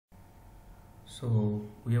So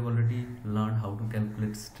we have already learned how to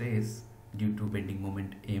calculate stress due to bending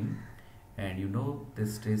moment M, and you know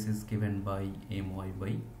this stress is given by My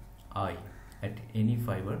by I at any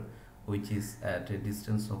fiber which is at a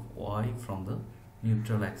distance of y from the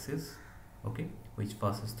neutral axis, okay, which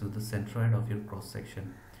passes through the centroid of your cross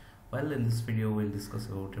section. Well, in this video we'll discuss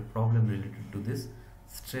about a problem related to this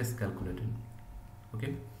stress calculated.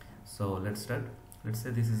 Okay, so let's start. Let's say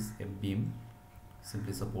this is a beam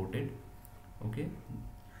simply supported. Okay,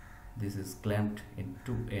 this is clamped in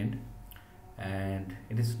two ends and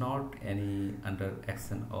it is not any under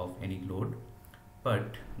action of any load,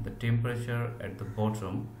 but the temperature at the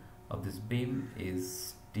bottom of this beam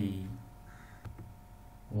is T1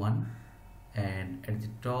 and at the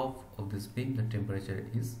top of this beam the temperature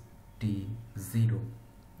is T0.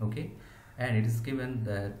 Okay, and it is given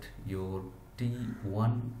that your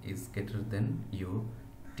T1 is greater than your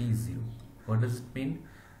T0. What does it mean?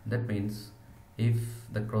 That means if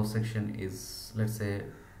the cross section is, let's say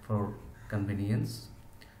for convenience,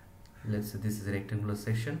 let's say this is a rectangular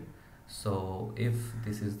section. So if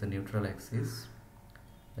this is the neutral axis,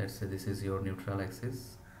 let's say this is your neutral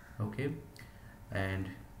axis, okay, and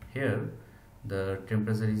here the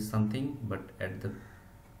temperature is something, but at the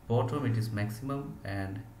bottom it is maximum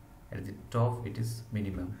and at the top it is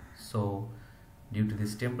minimum. So due to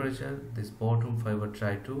this temperature, this bottom fiber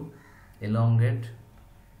try to elongate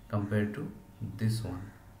compared to this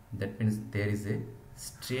one. That means there is a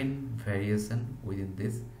strain variation within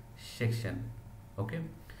this section. Okay,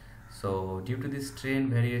 so due to this strain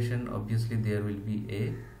variation, obviously there will be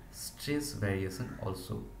a stress variation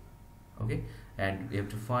also. Okay, and we have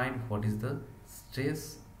to find what is the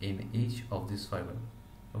stress in each of this fiber.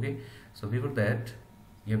 Okay, so before that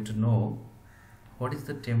you have to know what is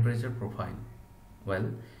the temperature profile.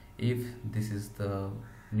 Well, if this is the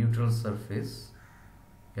neutral surface,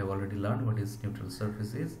 we have already learned what is neutral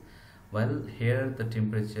surface is. Well, here the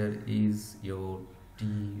temperature is your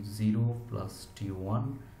T0 plus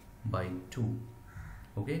T1 by 2.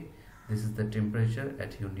 Okay, this is the temperature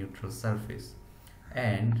at your neutral surface,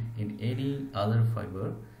 and in any other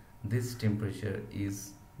fiber this temperature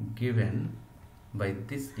is given by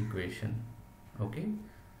this equation. Okay,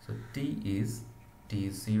 so T is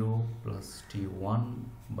T0 plus T1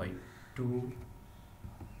 by 2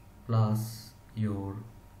 plus your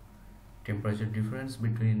temperature difference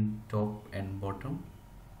between top and bottom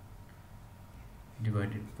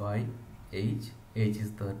divided by H. H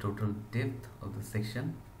is the total depth of the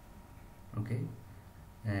section, okay,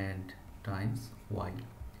 and times Y.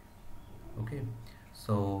 Okay,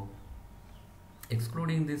 so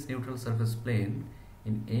excluding this neutral surface plane,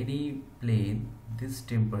 in any plane this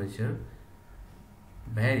temperature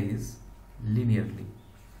varies linearly,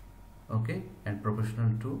 okay, and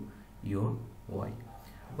proportional to your Y.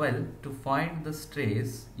 Well, to find the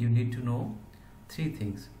stress you need to know three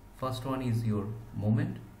things. First one is your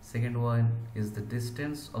moment, second one is the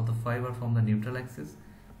distance of the fiber from the neutral axis,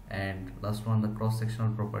 and last one the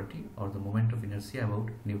cross-sectional property or the moment of inertia about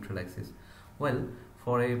neutral axis. Well,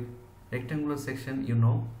 for a rectangular section, you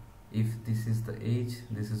know, if this is the H,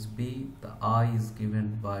 this is B, the I is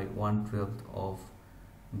given by 1/12 of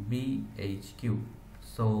BHQ,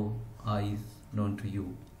 so I is known to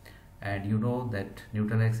you, and you know that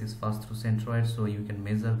neutral axis pass through centroid, so you can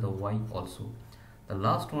measure the Y also. The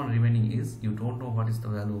last one remaining is you don't know what is the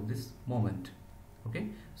value of this moment. Okay,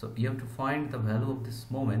 so you have to find the value of this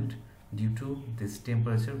moment due to this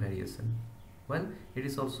temperature variation. Well, it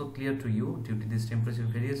is also clear to you, due to this temperature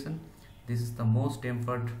variation, this is the most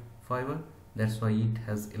tempered fiber, that's why it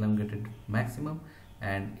has elongated maximum,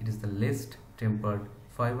 and it is the least tempered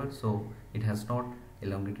fiber, so it has not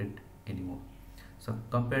elongated anymore. So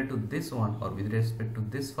compared to this one, or with respect to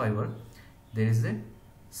this fiber, there is a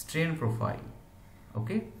strain profile.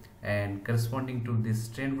 Okay, and corresponding to this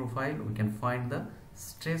strain profile we can find the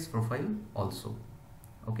stress profile also.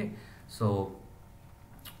 Okay, so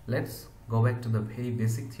let's go back to the very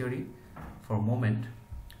basic theory for moment.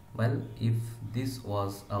 Well, if this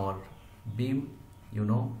was our beam, you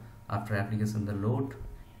know, after application the load,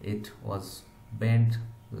 it was bent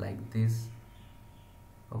like this.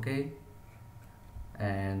 Okay,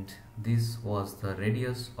 and this was the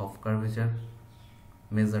radius of curvature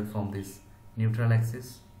measured from this neutral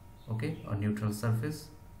axis, okay, or neutral surface.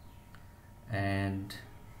 And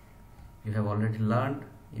you have already learned,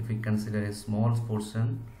 if we consider a small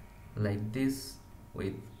portion like this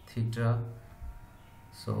with theta,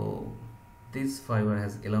 so this fiber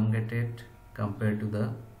has elongated compared to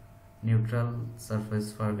the neutral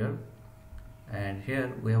surface fiber. And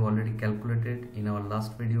here we have already calculated in our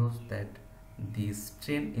last videos that the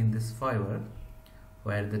strain in this fiber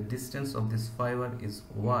where the distance of this fiber is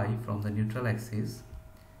y from the neutral axis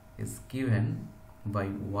is given by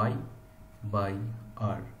y by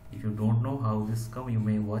r. If you don't know how this come, you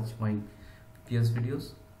may watch my previous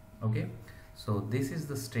videos. Okay, so this is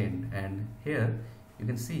the strain, and here you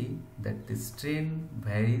can see that the strain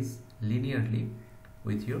varies linearly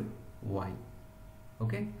with your y.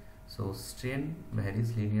 Okay, so strain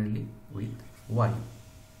varies linearly with y.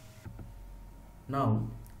 Now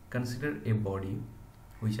consider a body,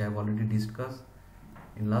 which I have already discussed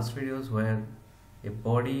in last videos, where a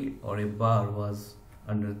body or a bar was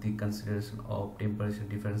under the consideration of temperature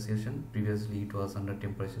differentiation. Previously it was under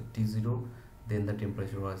temperature T0, then the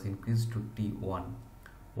temperature was increased to T1.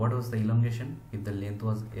 What was the elongation? If the length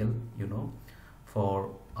was L, you know,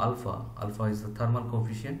 for alpha is the thermal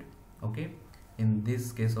coefficient. Okay, in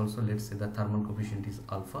this case also, let's say the thermal coefficient is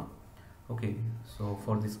alpha. Okay, so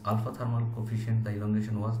for this alpha thermal coefficient, the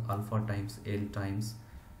elongation was alpha times L times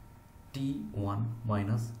T1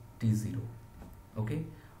 minus T0. Okay,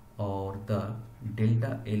 or the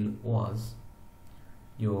delta L was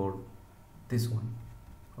your this one.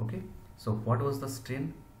 Okay, so what was the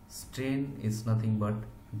strain? Strain is nothing but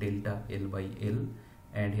delta L by L,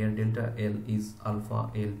 and here delta L is alpha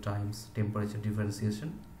L times temperature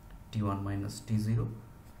differentiation T1 minus T0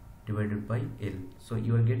 divided by L. So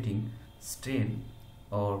you are getting strain,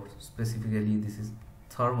 or specifically this is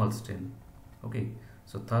thermal strain. Okay,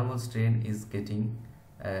 so thermal strain is getting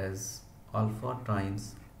as alpha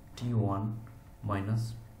times T1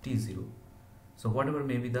 minus T0. So whatever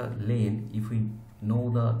may be the lane, if we know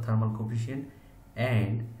the thermal coefficient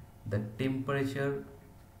and the temperature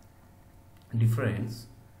difference,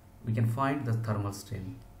 we can find the thermal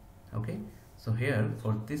strain. Okay, so here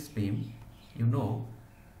for this beam, you know,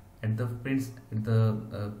 at the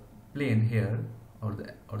plane here,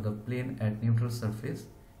 or the plane at neutral surface,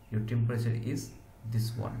 your temperature is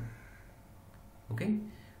this one. Okay,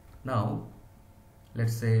 now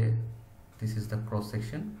let's say this is the cross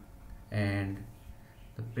section, and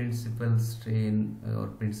the principal strain or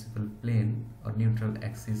principal plane or neutral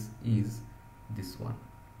axis is this one.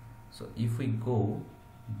 So if we go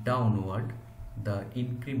downward, the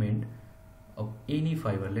increment of any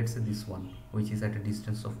fiber, let's say this one, which is at a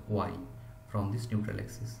distance of y from this neutral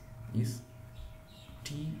axis, is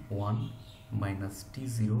T1 minus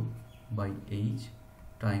T0 by h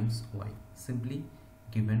times y, simply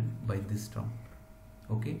given by this term.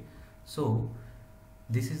 Okay, so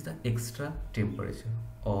this is the extra temperature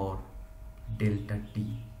or delta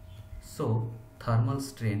T. So thermal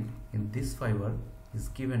strain in this fiber is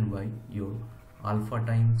given by your alpha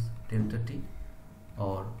times delta T,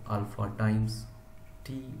 or alpha times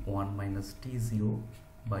T1 minus T0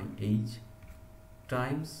 by h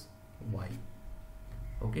times y.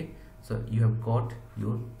 Okay, so you have got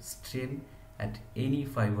your strain at any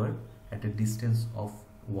fiber at a distance of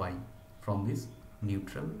y from this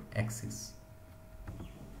neutral axis.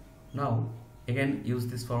 Now again use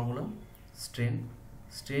this formula. Strain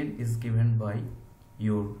is given by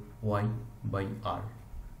your y by r.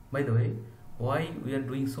 By the way, why we are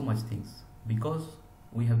doing so much things? Because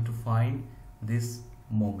we have to find this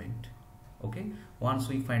moment. Okay, once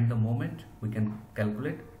we find the moment, we can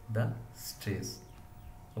calculate the stress.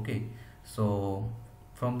 Okay, so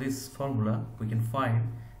from this formula we can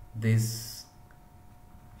find this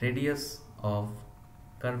radius of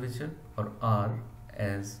curvature, or r,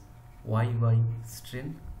 as y by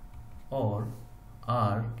strain, or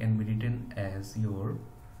r can be written as your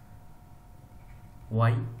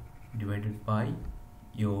y divided by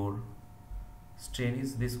your strain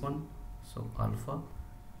is this one, so alpha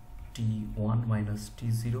T1 minus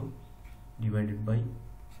T0 divided by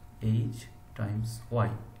h times y,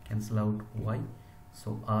 cancel out y,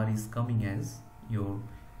 so r is coming as your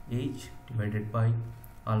h divided by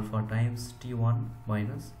alpha times T1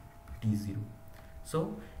 minus T0.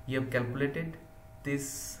 So you have calculated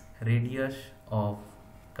this radius of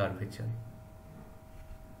curvature.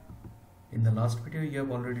 In the last video you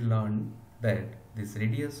have already learned that this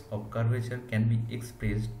radius of curvature can be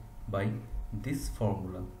expressed by this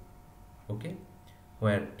formula. Okay,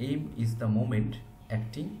 where m is the moment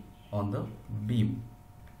acting on the beam.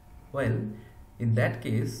 Well, in that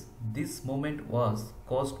case, this moment was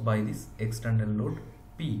caused by this external load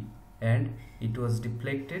P, and it was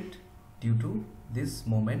deflected due to this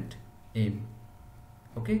moment m.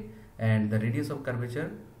 Okay, and the radius of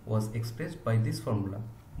curvature was expressed by this formula.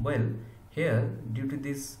 Well, here, due to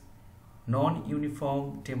this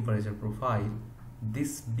non-uniform temperature profile,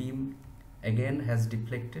 this beam again has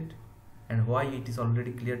deflected. And why it is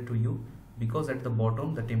already clear to you? Because at the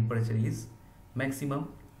bottom the temperature is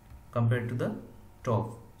maximum compared to the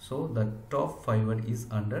top. So the top fiber is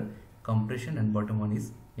under compression and bottom one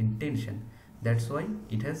is in tension. That's why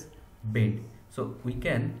it has bent. So we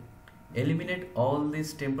can eliminate all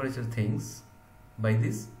these temperature things by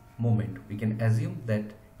this moment. We can assume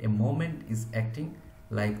that a moment is acting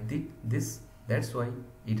like this. That's why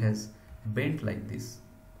it has bent like this.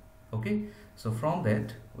 Okay, so from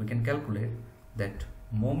that we can calculate that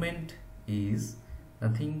moment is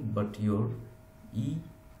nothing but your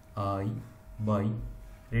EI by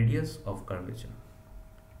radius of curvature.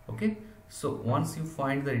 Okay, so once you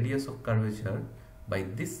find the radius of curvature by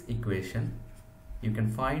this equation, you can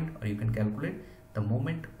find or you can calculate the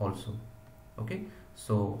moment also. Okay,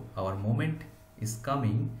 so our moment is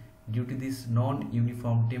coming due to this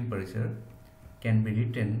non-uniform temperature can be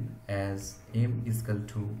written as M is equal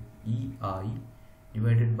to EI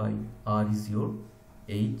divided by R is your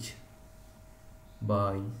H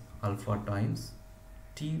by alpha times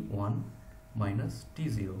T1 minus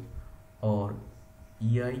T0, or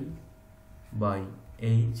EI by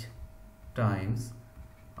H times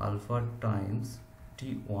alpha times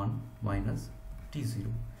T1 minus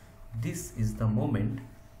T0. This is the moment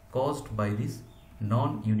caused by this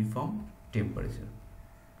non-uniform temperature.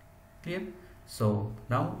 Clear? So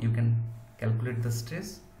now you can calculate the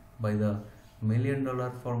stress by the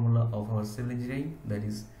 $1,000,000 formula of our civil engineering, that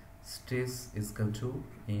is stress is equal to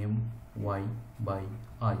My by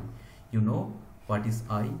I. You know what is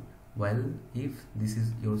I? Well, if this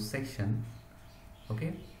is your section,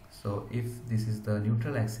 okay, so if this is the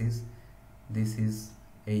neutral axis, this is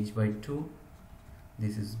H by 2,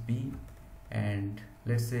 this is B, and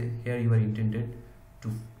let's say here you are intended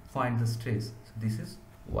to find the stress, so this is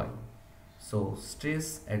Y. So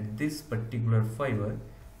stress at this particular fiber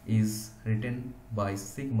is written by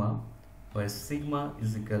sigma, where sigma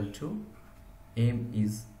is equal to M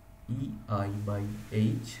is EI by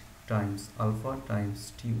H times alpha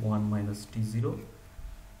times T1 minus T0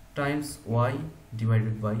 times Y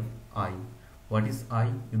divided by I. What is I?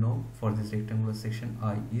 You know, for this rectangular section,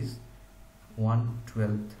 I is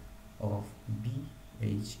 1/12 of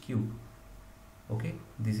BH cube. Okay,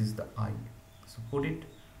 this is the I. So put it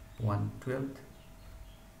 1/12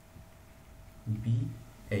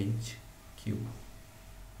 BH cube.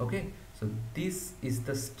 Okay, so this is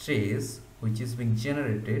the stress which is being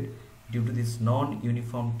generated due to this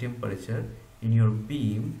non-uniform temperature in your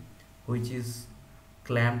beam, which is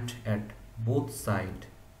clamped at both sides.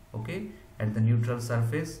 Okay, at the neutral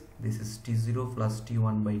surface this is T0 plus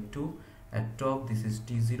T1 by 2, at top this is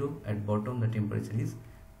T0, at bottom the temperature is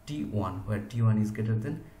T1, where T1 is greater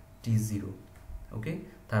than T0. Okay,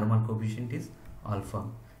 thermal coefficient is alpha.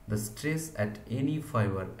 The stress at any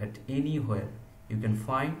fiber at anywhere you can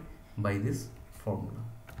find by this formula.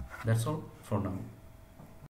 That's all for now.